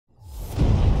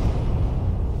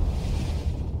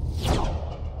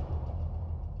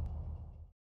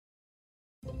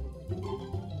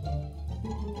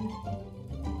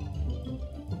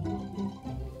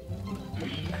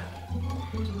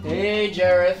Hey,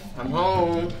 Jareth, I'm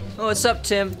home. Oh, what's up,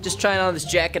 Tim? Just trying on this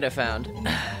jacket I found.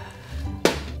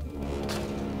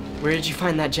 Where did you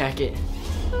find that jacket?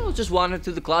 Oh, just wandering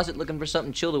through the closet looking for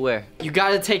something chill to wear. You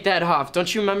gotta take that off.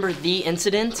 Don't you remember the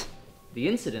incident? The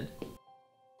incident?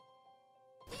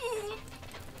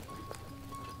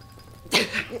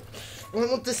 Why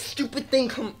won't this stupid thing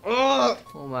come off?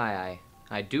 Oh my,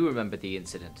 I do remember the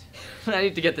incident. I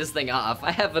need to get this thing off. I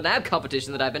have an ab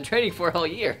competition that I've been training for all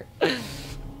year.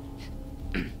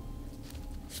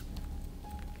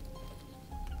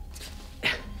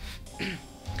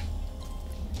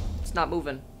 It's not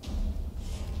moving.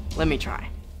 Let me try.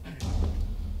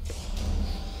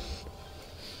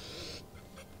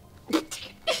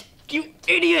 You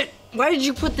idiot! Why did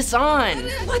you put this on?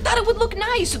 Well, I thought it would look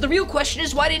nice. So the real question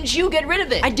is, why didn't you get rid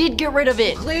of it? I did get rid of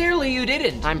it. Clearly you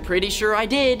didn't. I'm pretty sure I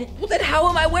did. Well, then how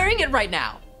am I wearing it right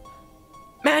now?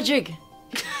 Magic!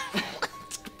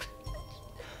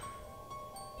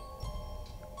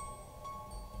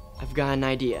 I've got an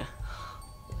idea.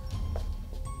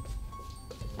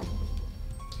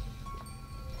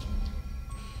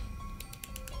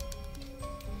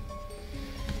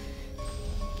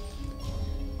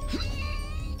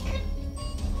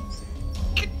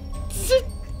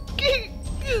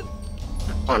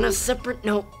 On a separate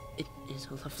note, it is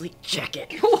a lovely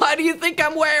jacket. Why do you think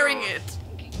I'm wearing it?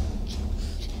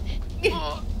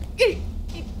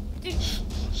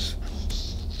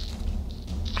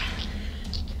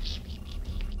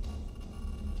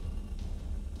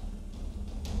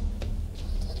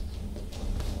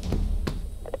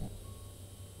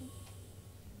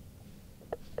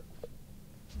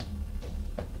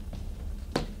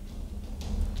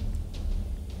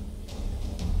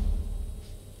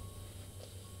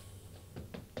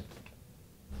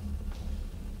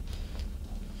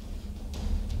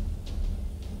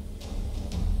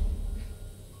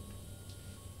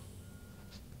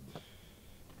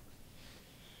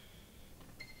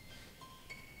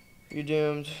 You're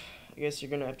doomed. I guess you're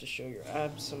gonna have to show your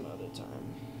abs some other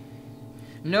time.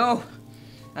 No,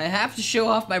 I have to show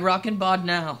off my rockin' bod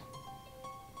now.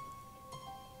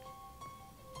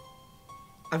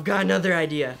 I've got another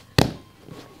idea.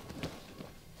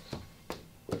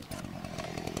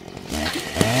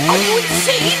 Are you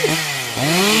insane?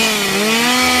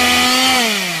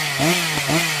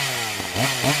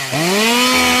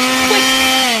 Wait!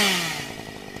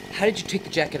 How did you take the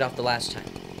jacket off the last time?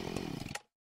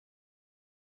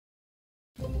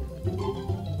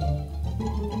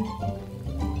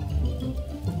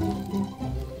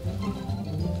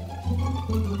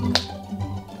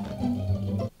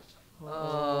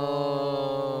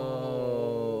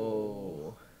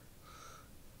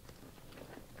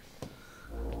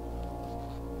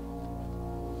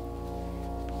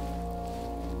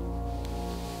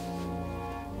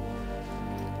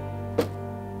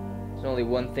 There's only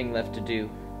one thing left to do.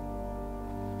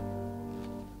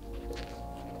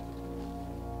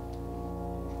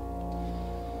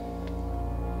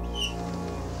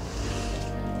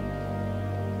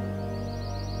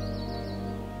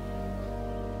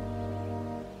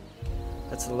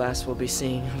 That's the last we'll be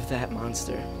seeing of that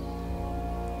monster.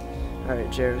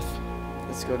 Alright, Jareth,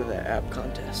 let's go to that ab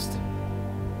contest.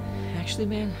 Actually,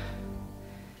 man,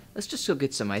 let's just go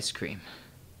get some ice cream.